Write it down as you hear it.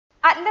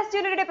Atlas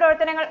ജ്വല്ലറിയുടെ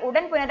പ്രവർത്തനങ്ങൾ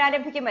ഉടൻ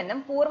പുനരാരംഭിക്കുമെന്നും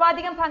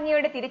പൂർവാധികം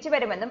ഭംഗിയോടെ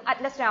തിരിച്ചുവരുമെന്നും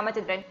അറ്റ്ലസ്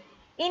രാമചന്ദ്രൻ.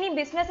 ഇനി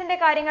ബിസിനസിന്റെ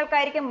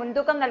കാര്യങ്ങൾക്കായിരിക്കും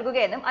മുൻതൂക്കം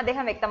നൽകുകയെന്നും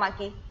അദ്ദേഹം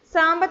വ്യക്തമാക്കി.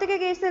 സാമ്പത്തിക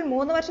കേസിൽ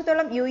 3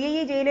 വർഷത്തോളം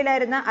UAE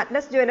ജയിലിലായിരുന്ന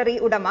അറ്റ്ലസ് ജ്വല്ലറി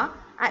ഉടമ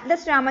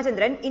അറ്റ്ലസ്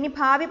രാമചന്ദ്രൻ ഇനി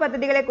ഭാവി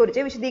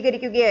പദ്ധതികളെക്കുറിച്ച്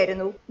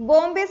വിശദീകരിക്കുകയായിരുന്നു.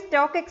 ബോംബെ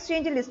സ്റ്റോക്ക്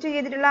എക്സ്ചേഞ്ചിൽ ലിസ്റ്റ്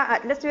ചെയ്തിട്ടുള്ള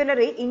അറ്റ്ലസ്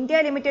ജ്വല്ലറി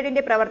ഇന്ത്യ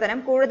ലിമിറ്റഡിന്റെ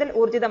പ്രവർത്തനം കൂടുതൽ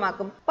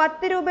ഊർജിതമാക്കും.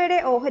 10 രൂപയുടെ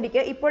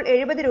ഓഹരിക്ക് ഇപ്പോൾ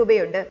 70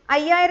 രൂപയുണ്ട്.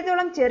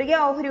 5000-ഓളം ചെറിയ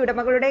ഓഹരി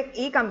ഉടമകളുടെ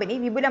ഈ കമ്പനി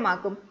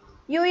വിപുലമാക്കും.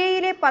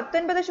 UAE-യിലെ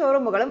 19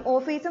 ഷോറൂമുകളും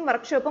ഓഫീസും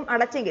വർക്ക്ഷോപ്പും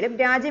അടച്ചെങ്കിലും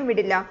രാജ്യം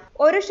വിടില്ല.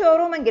 ഒരു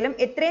ഷോറൂമെങ്കിലും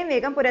എത്രയും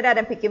വേഗം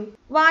പുനരാരംഭിക്കും.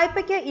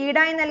 വായ്പയ്ക്ക്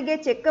ഈടായി നൽകിയ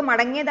ചെക്ക്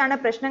മടങ്ങിയതാണ്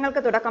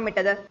പ്രശ്നങ്ങൾക്ക്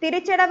തുടക്കമിട്ടത്.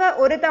 തിരിച്ചടവ്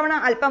ഒരു തവണ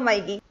അല്പം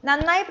വൈകി.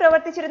 നന്നായി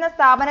പ്രവർത്തിച്ചിരുന്ന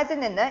സ്ഥാപനത്തിൽ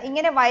നിന്ന്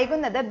ഇങ്ങനെ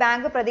വൈകുന്നത്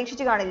ബാങ്ക്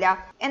പ്രതീക്ഷിച്ചു കാണില്ല.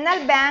 എന്നാൽ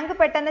ബാങ്ക്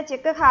പെട്ടെന്ന്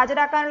ചെക്ക്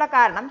ഹാജരാക്കാനുള്ള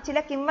കാരണം ചില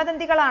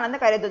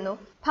കിംവദന്തികളാണെന്ന് കരുതുന്നു.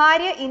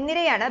 ഭാര്യ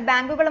ഇന്ദിരയാണ്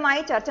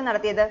ബാങ്കുകളുമായി ചർച്ച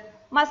നടത്തിയത്.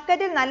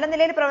 മസ്കറ്റിൽ നല്ല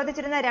നിലയിൽ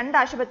പ്രവർത്തിച്ചിരുന്ന 2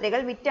 ആശുപത്രികൾ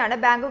വിറ്റാണ്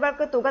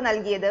ബാങ്കുകൾക്ക് തുക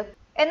നൽകിയത്.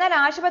 എന്നാൽ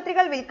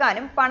ആശുപത്രികൾ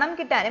വിൽക്കാനും പണം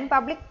കിട്ടാനും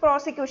പബ്ലിക്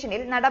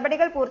പ്രോസിക്യൂഷനിൽ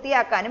നടപടികൾ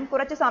പൂർത്തിയാക്കാനും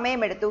കുറച്ചു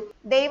സമയമെടുത്തു.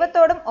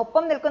 ദൈവത്തോടും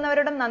ഒപ്പം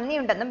നിൽക്കുന്നവരോടും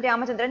നന്ദിയുണ്ടെന്നും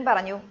രാമചന്ദ്രൻ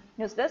പറഞ്ഞു.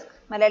 ന്യൂസ് ഡെസ്ക്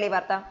മലയാളി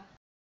വാർത്ത.